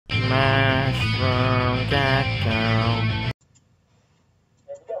Mushroom Gecko.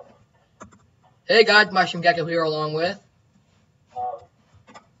 Hey guys, Mushroom Gecko here along with... I'll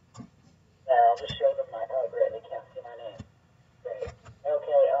just show them my... Oh, great, they can't see my name. Great.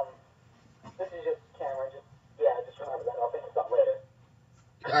 Okay, this is just Cameron, just remember that. I'll think of something later.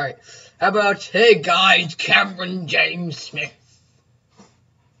 Alright, how about, hey guys, Cameron James Smith.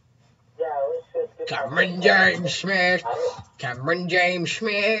 Yeah, let's just get... Cameron James Smith. Cameron James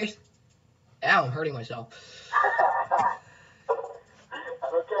Smith. Ow, I'm hurting myself. I'm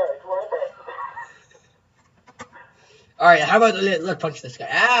okay, it's worth it. Alright, how about, let's punch this guy.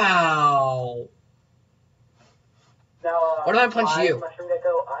 Ow. Now, What if I punch you? Mushroom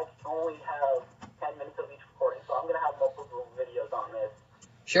Gecko, I only have 10 minutes of each recording, so I'm going to have multiple videos on this.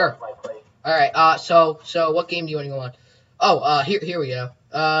 Sure. Likely. Alright, so what game do you want to go on? Oh, here we go.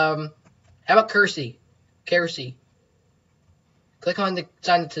 How about Kersey? Kersey. Click on the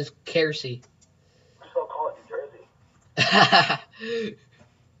sign that says Kersey. I'm just going to call it New Jersey.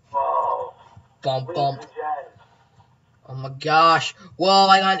 Oh. Bump. Gen. Oh my gosh. Well,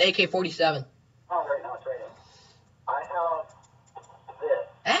 I got an AK-47. Oh, right now it's raining. I have this.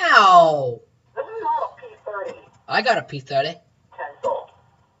 Ow! This is not a P30. I got a P30. Pencil.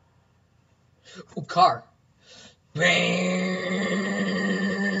 Ooh, car. How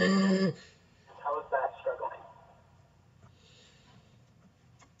is that struggling?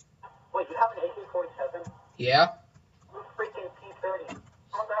 Wait, you have an AK-47? Yeah? I'm a freaking P30.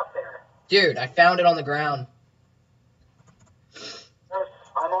 How's that fair? Dude, I found it on the ground. Yes,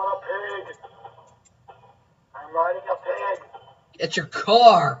 I'm on a pig. I'm riding a pig. It's your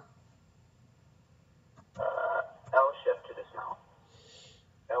car. L shift to dismount.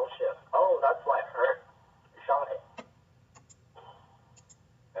 L shift. Oh, that's why it hurt. You shot it.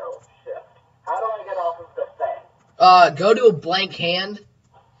 L shift. How do I get off of this thing? Go to a blank hand.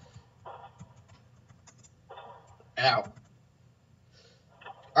 Ow.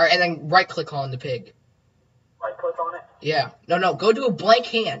 Alright, and then right-click on the pig. Right click on it? Yeah. No, go to a blank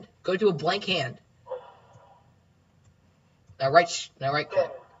hand. Go to a blank hand. Now right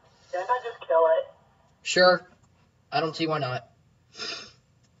click. Can't I just kill it? Sure. I don't see why not.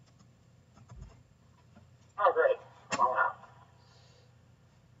 Oh, great. Come on out.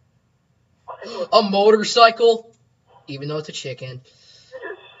 I'll take you A motorcycle? Even though it's a chicken. You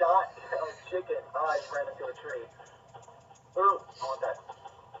just shot a chicken. Oh, I just ran into a tree. Ooh, I want that.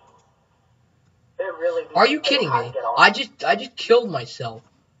 They really Are you kidding me? I just killed myself.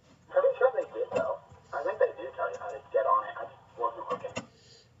 Pretty sure they did, though. I think they do tell you how to get on it. I just wasn't looking.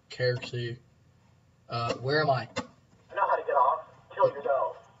 Kersey. Where am I? I know how to get off. Kill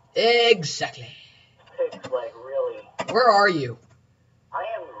yourself. Exactly. Pig's like really. Where are you? I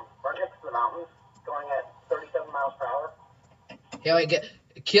am right next to the mountains, going at 37 miles per hour. Yeah, wait,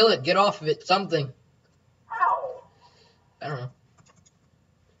 kill it. Get off of it. Something. Ow! I don't know.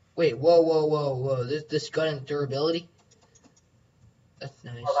 Wait, whoa. This gun and durability? That's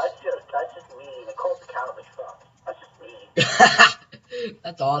nice. Oh, that's just mean. It calls the cow of the truck. That's just mean.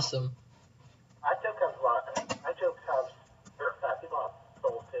 That's awesome. I joke have a lot. I joke have fat people have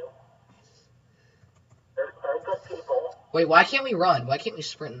souls too. They're good people. Wait, why can't we run? Why can't we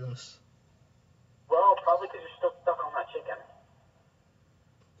sprint in this? Well, probably because you're still stuck on that chicken.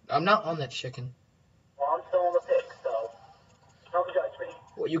 I'm not on that chicken. Well, I'm still on the pig, so don't judge me.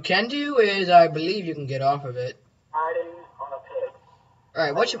 What you can do is, I believe you can get off of it. Riding on a pig.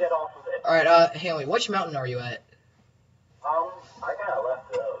 Alright, I can get off of it. Alright, Haley, which mountain are you at? I kind of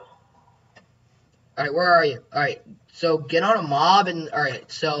left those. Alright, where are you? Alright, so get on a mob and,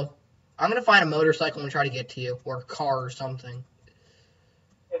 alright, so I'm gonna find a motorcycle and try to get to you, or a car or something.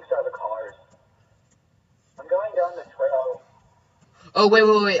 Pigs are the cars. I'm going down the trail. Oh,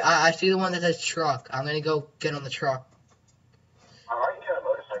 wait, I see the one that says truck. I'm gonna go get on the truck. I can get a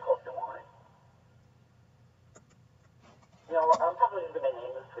motorcycle if you want it. You know, I'm probably just gonna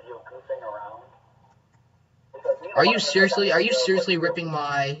name this video goofing around. Are you seriously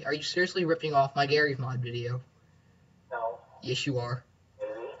ripping off my Gary's mod video? No. Yes, you are.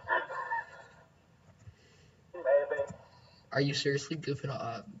 Maybe. Maybe. Are you seriously goofing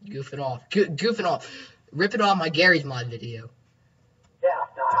off? Ripping off my Gary's mod video. Yeah,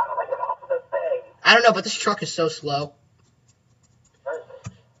 now how do I get off of this thing? I don't know, but this truck is so slow. Where is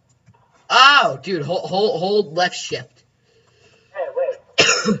it? Oh, dude, hold left shift. Hey, wait.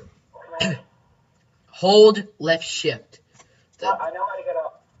 Come on. Hold left shift. I know how to get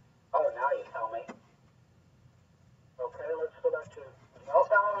up. Oh, now you tell me. Okay, let's go back to... No.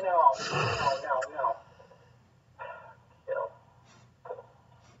 Kill.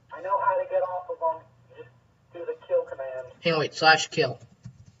 I know how to get off of them. You just do the kill command. Hang on, wait, /kill.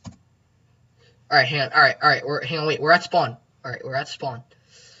 Alright, hang on. Alright. We're at spawn. Alright, we're at spawn.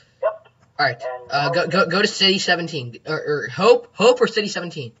 Yep. Alright. Go to City 17. Or Hope or City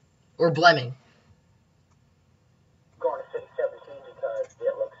 17. Or Blemming. Going to City 17 because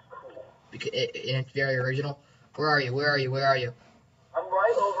it looks cool. Because it's very original. Where are you? I'm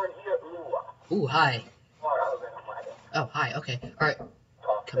right over here. Ooh, hi. I'm lagging. Oh, hi. Okay. Alright.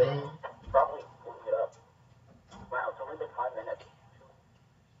 Talk Come to in. Probably pulling it up. Wow, it's only been 5 minutes.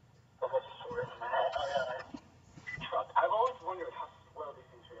 Almost a sword in my head. Oh, yeah. Truck. I've always wondered how slow these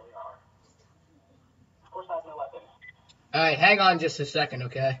things really are. Of course, I have no weapons. Alright, hang on just a second,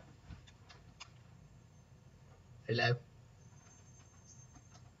 okay? Hello?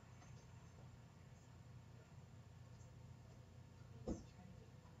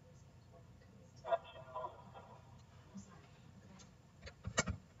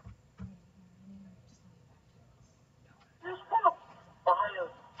 I just want to buy a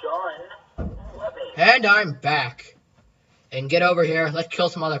gun. Let me. And I'm back. And get over here. Let's kill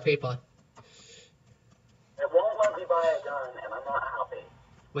some other people. It won't let me buy a gun, and I'm not happy.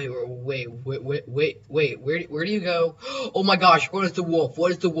 Wait. Where do you go? Oh my gosh, what is the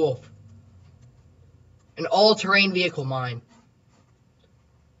wolf? An all-terrain vehicle mine.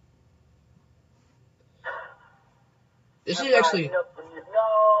 This is actually... No!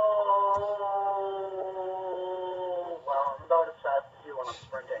 Well, I'm about as fast as you when I'm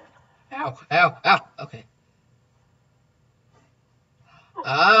sprinting. Ow. Okay.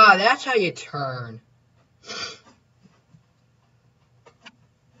 Ah, that's how you turn.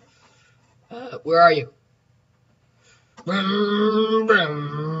 Where are you? Where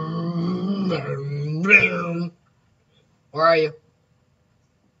are you?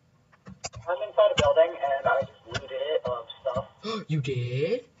 I'm inside a building, and I just looted it of stuff. You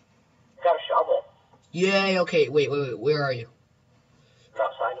did? Got a shovel. Yay, okay, wait, where are you? I'm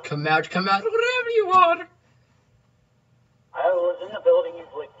outside. Come out, whatever you are. I was in the building you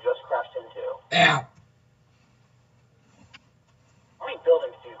like just crashed into. Ow. How many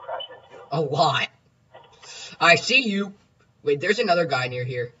buildings do you crash into? A lot. I see you. Wait, there's another guy near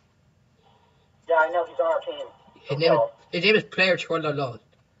here. Yeah, I know, he's on our team. His name is Player Chololo.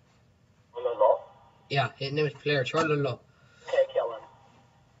 Lol. Yeah, his name is Player Chololo. Okay, kill him.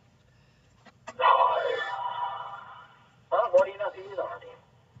 What do you know who he's on our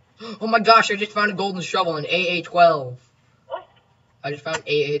team? Oh my gosh, I just found a golden shovel in AA-12. What? I just found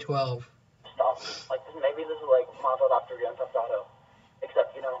AA-12. Stop. Like, maybe this is like modeled after Grand Theft Auto.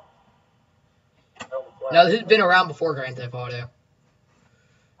 Except, you know. No, this has been around before Grand Theft Auto.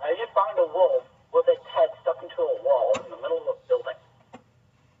 I just found a wolf with its head stuck into a wall in the middle of a building.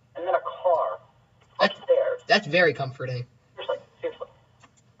 And then a car upstairs. That's very comforting. Seriously.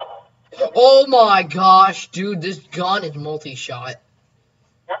 Oh my gosh, dude, this gun is multi-shot.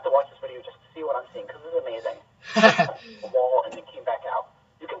 You have to watch this video just to see what I'm seeing, because this is amazing. The wall and then came back out.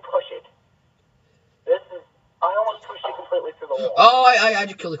 You can push it. I almost pushed it completely through the wall. Oh, I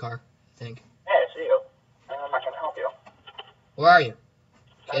just killed the car, I think. Hey, I see you. And I'm not going to help you. Where are you?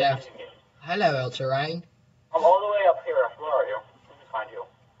 Get out. Hello, El Terrain. I'm all the way up here. Where are you? Let me find you.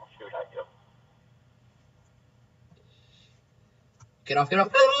 I'll shoot at you. Get off.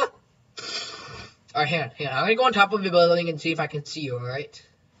 Alright, hang on. I'm gonna go on top of the building and see if I can see you, alright?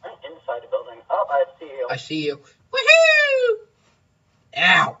 I'm inside the building. Oh, I see you. I see you. Woohoo!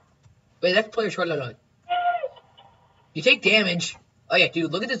 Ow! Wait, that's Player Short. You take damage. Oh yeah,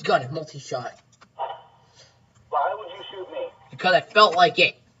 dude, look at this gun. It's multi-shot. Why would you shoot me? Because I felt like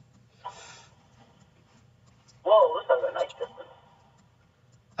it. Whoa, this has a nice distance.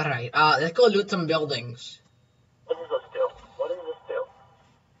 Alright, let's go loot some buildings. What does this do?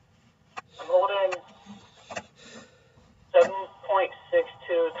 I'm holding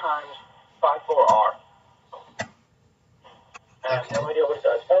 7.62 times 54R. I have no idea what it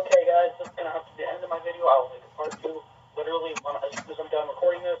does. Okay, guys, this is going to have to be the end of my video. I will make a part 2 literally as soon as I'm done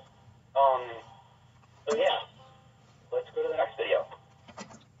recording this. So yeah, let's go to the next video.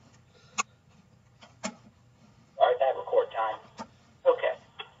 Alright, that record time. Okay,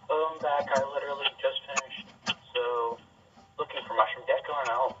 I'm back. I literally just finished. So, looking for Mushroom Deco, and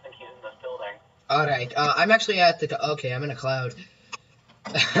I don't think he's in this building. Alright, I'm actually at the... Okay, I'm in a cloud.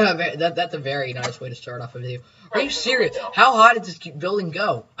 That's a very nice way to start off a video. Are you serious? How high did this building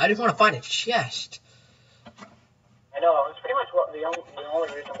go? I just want to find a chest. I know, it's pretty much the only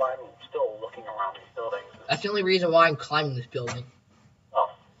reason why I'm still looking around these buildings. That's the only reason why I'm climbing this building.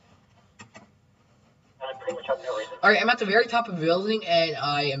 Oh. And I pretty much have no reason. Alright, I'm at the very top of the building, and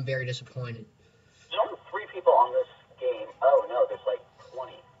I am very disappointed. There's only 3 people on this game. Oh, no, there's like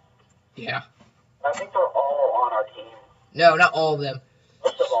 20. Yeah. I think they're all on our team. No, not all of them.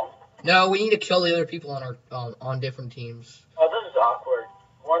 Most of them. No, we need to kill the other people on our on different teams. Oh, this is awkward.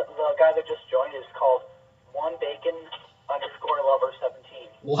 The guy that just joined is called OneBacon_Lover17.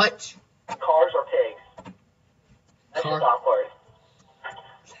 What? Cars or pigs? That's just awkward.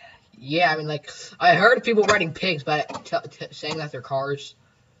 Yeah, I mean, like, I heard of people writing pigs, but saying that they're cars.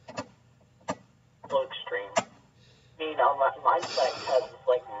 A little extreme. I mean, my site has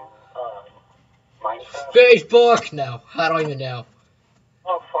like Minecraft. Facebook? No, I don't even know.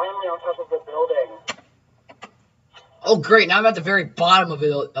 Oh, finally on top of a building. Oh, great! Now I'm at the very bottom of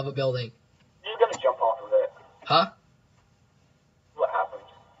a building. You're gonna jump off of it. Huh? What happened?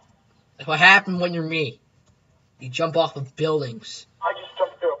 That's what happened when you're me. You jump off of buildings. I just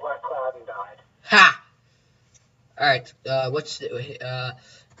jumped through a black cloud and died. Ha! Alright,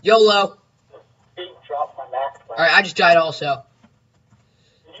 YOLO. Big drop my max. Alright, I just died also.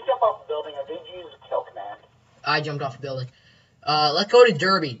 Did you jump off the building or did you use a kill command? I jumped off a building. Let's go to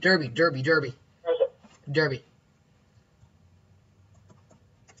Derby. Derby. Where is it? Derby.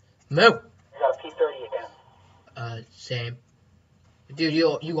 Move. I got a P30 again. Same. Dude,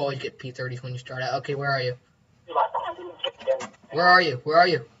 you always get P30s when you start out. Okay, where are you? Dude, last time I didn't get again. Where are you? Where are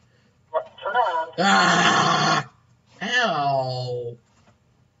you? Turn around. Ah! Ow.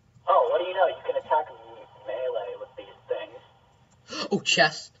 Oh, what do you know? You can attack melee with these things. Oh,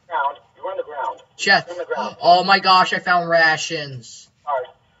 chest. Ground. You're on the ground. Chest. You're on the ground. Oh my gosh, I found rations. Alright.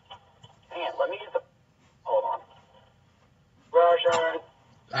 Man, let me use the... Hold on. Ration.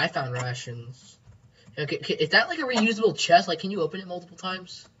 I found rations. Okay, is that like a reusable chest? Like, can you open it multiple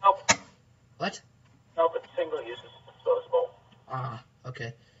times? Nope. What? Nope, it's single use. It's disposable. Ah,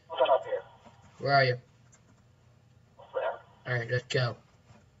 okay. I'll come up here. Where are you? There. Alright, let's go.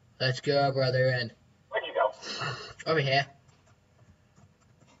 Let's go, brother, in. Where'd you go? Over here.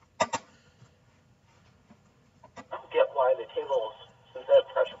 I don't get why the tables, since they have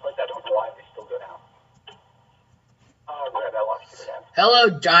pressure plates, I don't know why they still go down. Oh, right, I lost you again. Hello,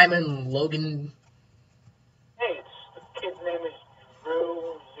 Diamond Logan. Hey, the kid's name is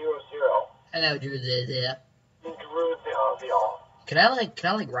Drew00. Hello, Drew. There. Drew00. Can I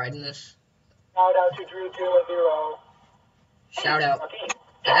like ride in this? Shout out to Drew00. Shout out. Okay.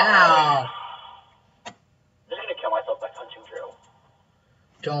 Ow! I'm just gonna kill myself by punching Drew.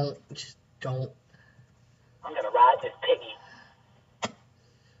 Just don't. I'm gonna ride this piggy.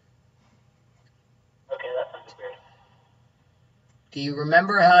 Okay, that sounds weird. Do you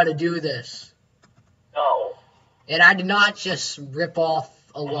remember how to do this? No. And I did not just rip off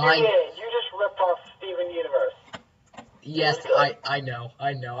a line. You did. You just ripped off Steven Universe. Yes, I know.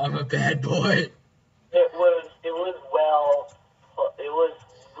 I'm a bad boy. It was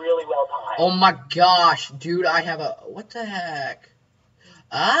really well timed. Oh my gosh, dude, I have a... What the heck?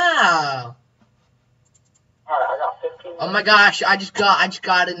 Ah! Alright, I got 15 minutes. Oh my gosh, I just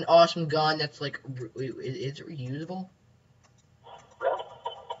got an awesome gun that's like... Is it reusable? Really?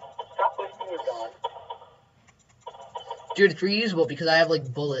 Stop wasting your gun. Dude, it's reusable because I have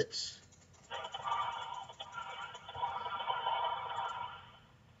like bullets.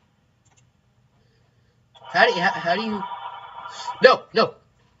 How do you... No!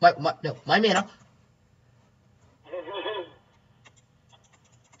 My mana.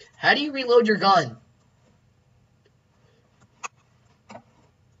 How do you reload your gun? I'm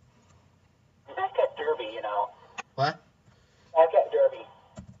back at Derby, you know. What? Back at Derby.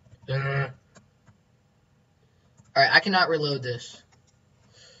 Alright, I cannot reload this.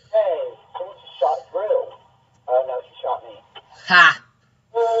 Hey, someone just shot Drew. Oh no, she shot me. Ha!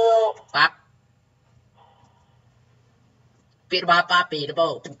 Oh, Bop. Beat bop bop beat a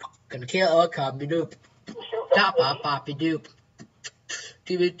boop. Gonna kill a copy doop. Top bop bop doop.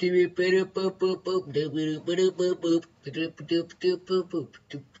 Doop doop doop boop boop boop doop doop doop boop boop doop doop doop boop boop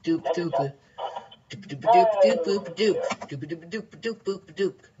doop doop doop doop. Doop doop doop doop boop doop. Doop doop doop doop boop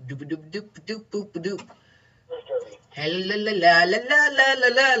doop. Doop doop doop doop boop doop. where's Derby? La la la la la la la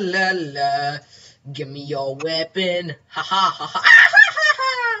la la la. Give me your weapon. Ha ha ha ha.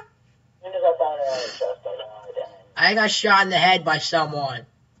 As soon as I found another chest, I died. I got shot in the head by someone.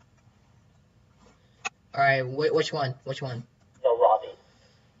 Alright, which one? No, Robbie.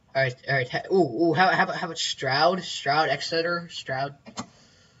 Alright. Ooh, how about Stroud? Stroud, Exeter? Stroud.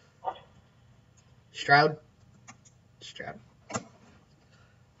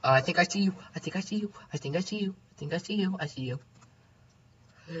 I think I see you. I see you.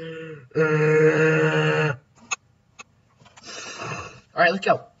 Alright, let's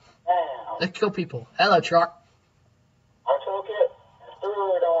go. Now, Let's go, people. Hello, truck. I took it and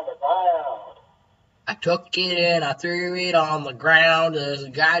threw it on the ground. I took it and I threw it on the ground. There's a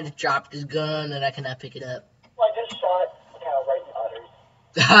guy that dropped his gun and I cannot pick it up. Well, I just shot a cow right in the udders.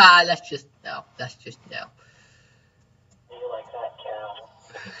 Ah, that's just no. That's just no. Do you like that, Cal?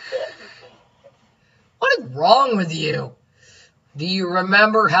 Yeah. What is wrong with you? Do you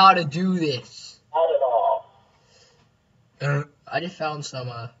remember how to do this? Not at all. I just found some,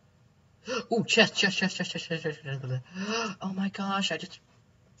 ooh, chest. Oh my gosh,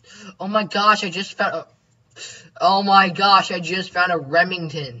 oh my gosh, I just found, oh my gosh, I just found a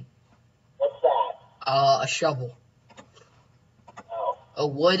Remington. What's that? A shovel. Oh. A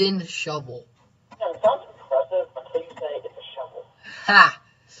wooden shovel. Yeah, it sounds impressive until you say it's a shovel. Ha!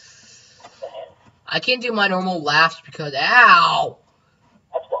 Man, I can't do my normal laughs because, ow!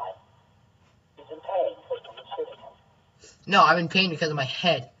 that's why. He's in pain because someone's shooting him. No, I'm in pain because of my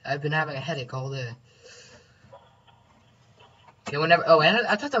head. I've been having a headache all day. Okay, whenever, oh, and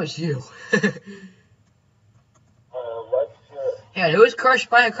I thought that was you. What's your... Hey, who is crushed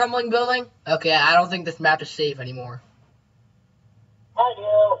by a crumbling building? Okay, I don't think this map is safe anymore. Hi,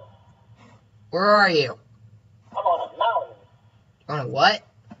 you. Where are you? I'm on a mountain. On a what?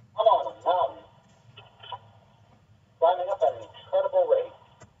 I'm on a mountain. Climbing up at an incredible rate.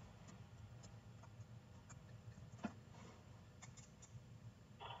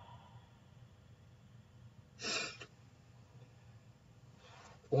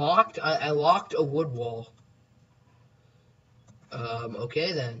 Locked? I locked a wood wall.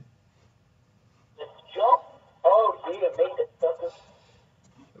 Okay then. Let's jump. Oh, yeah, made it, sucker.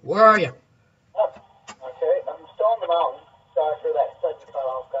 Where are you? Oh, okay, I'm still on the mountain. Sorry for that sudden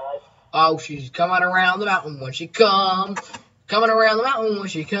cutoff, guys. Oh, she's coming around the mountain when she comes. Coming around the mountain when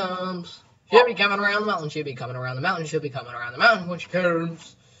she comes. She'll be coming around the mountain. She'll be coming around the mountain. She'll be coming around the mountain when she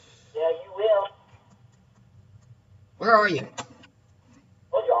comes. Yeah, you will. Where are you?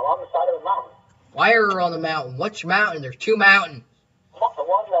 Told you, I'm on the side of a mountain. Why are you on the mountain? Which mountain? There's two mountains. I'm on the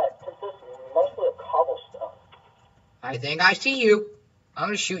one that consists mostly of cobblestone. I think I see you. I'm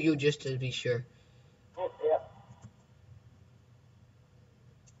gonna shoot you just to be sure. Yeah.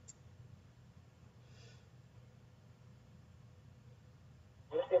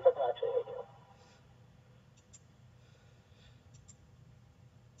 Let me see if I can actually hit you.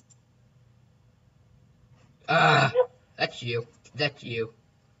 Ah, that's you. That's you.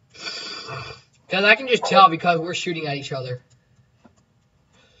 Because I can just tell because we're shooting at each other.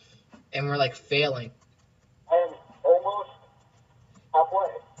 And we're like failing. I am almost halfway.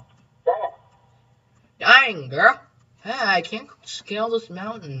 Dang it. Dang, girl. Ah, I can't scale this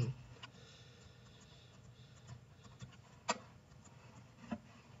mountain.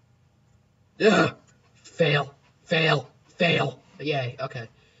 Ugh. Fail. Fail. Fail. Yay, okay.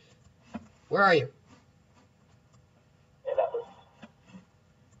 Where are you? Yeah, that was...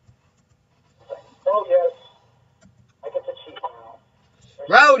 Oh, yes. I get to cheat now.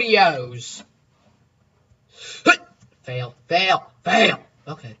 Rodeos. Fail. Fail. Fail.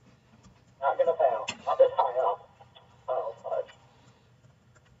 Okay. Not gonna fail. Not this high up. Oh, fudge.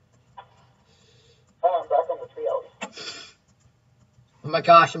 Oh, I'm back on the tree at least. Oh my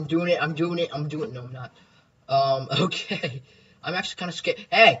gosh, I'm doing it. I'm doing it. I'm doing it. No, I'm not. Okay. I'm actually kind of scared.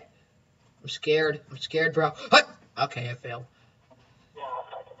 Hey! I'm scared. I'm scared, bro. Okay, I failed. Yeah,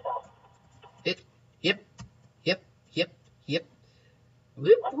 I can tell. Yep.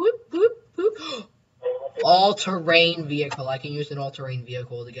 Whoop, whoop, whoop, whoop. All-terrain vehicle. I can use an all-terrain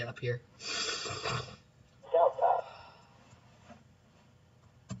vehicle to get up here. Doubt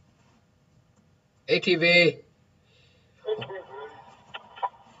that. ATV.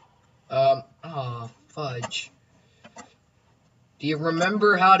 Oh, fudge. Do you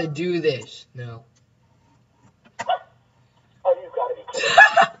remember how to do this? No. Oh, you gotta be kidding.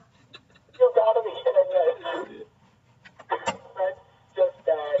 You gotta be kidding me. Fred just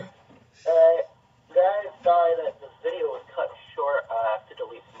died. Guys, sorry that this video was cut short. I have to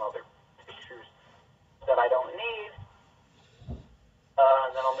delete some other pictures that I don't need.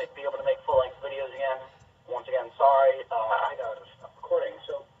 And then I'll be able to make full-length videos again. Once again, sorry. I gotta stop recording,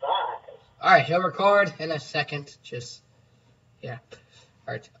 so bye. Alright, he'll record in a second. Just, yeah.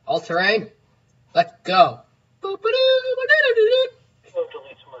 Alright, all-terrain. Let's go. I'll delete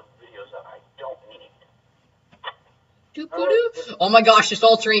some of the videos that I don't need. Oh my gosh, this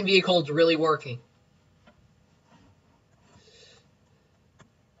all-terrain vehicle is really working.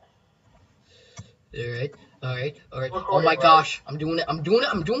 Alright. Oh my gosh, I'm doing it.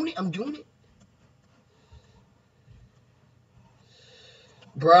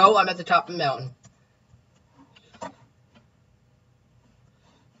 Bro, I'm at the top of the mountain.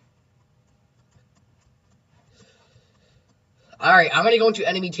 Alright, I'm gonna go into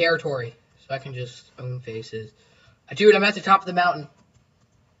enemy territory. So I can just own faces. Dude, I'm at the top of the mountain.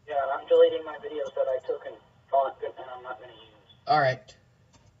 Yeah, I'm deleting my videos that I took and I'm not gonna use. Alright.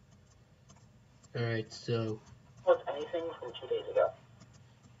 Alright, so... Was anything from 2 days ago.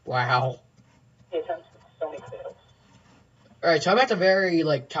 Wow. He attempts so many fails. Alright, so I'm at the very,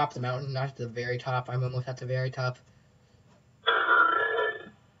 like, top of the mountain. Not at the very top. I'm almost at the very top.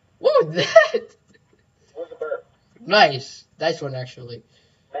 What was that? It was a burp. Nice. Nice one, actually.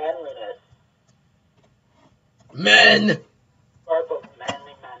 Manliness. Men! Burp of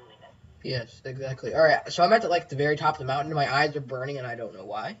manliness. Yes, exactly. Alright, so I'm at the, like, the very top of the mountain. My eyes are burning, and I don't know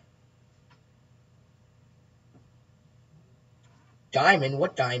why. Diamond?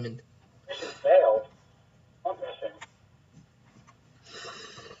 What diamond? Mission failed. What mission?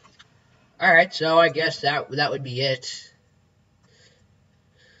 Alright, so I guess that would be it.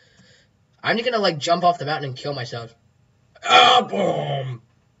 I'm just gonna, like, jump off the mountain and kill myself. Ah, boom!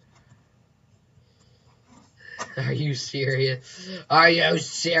 Are you serious? Are you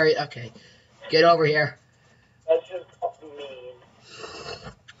serious? Okay, get over here. That's just mean.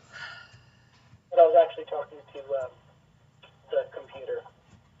 But I was actually talking to the computer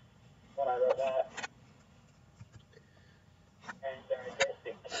when I wrote that. And very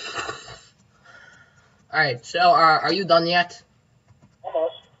basic. Alright, so are you done yet?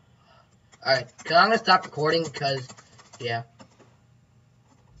 Almost. Alright, cause I'm gonna stop recording because, yeah.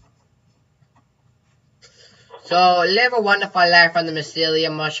 So, live a wonderful life on the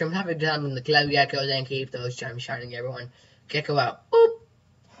mycelium mushroom. Have a good time in the club geckos and keep those charms shining, everyone. Gecko out. Boop.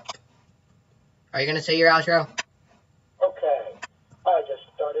 Are you gonna say your outro? Okay. I just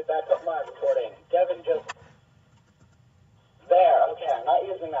started back up my recording. Devin just... There. Okay, I'm not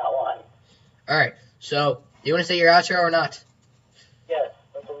using that one. Alright, so, you wanna say your outro or not? Yes,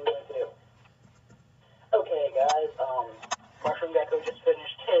 that's what we're going to do. Okay, guys, Mushroom Gecko just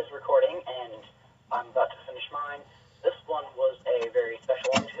finished his recording, and I'm about to finish mine. This one was a very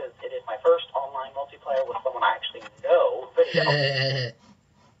special one, because it is my first online multiplayer with someone I actually know video.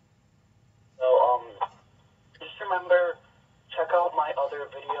 So, just remember, check out my other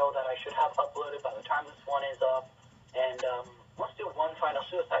video that I should have uploaded by the time this one is up, and, let's do one final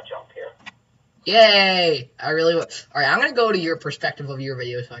suicide jump here. Yay! I really would. Alright, I'm gonna go to your perspective of your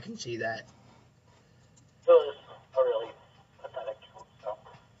video so I can see that. It was a really pathetic jump, so.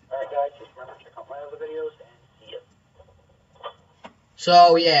 Alright, guys, just remember to check out my other videos, and see you.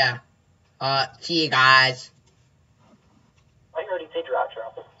 So, yeah. See you guys. I already did your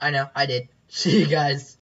outro. I know, I did. See you guys.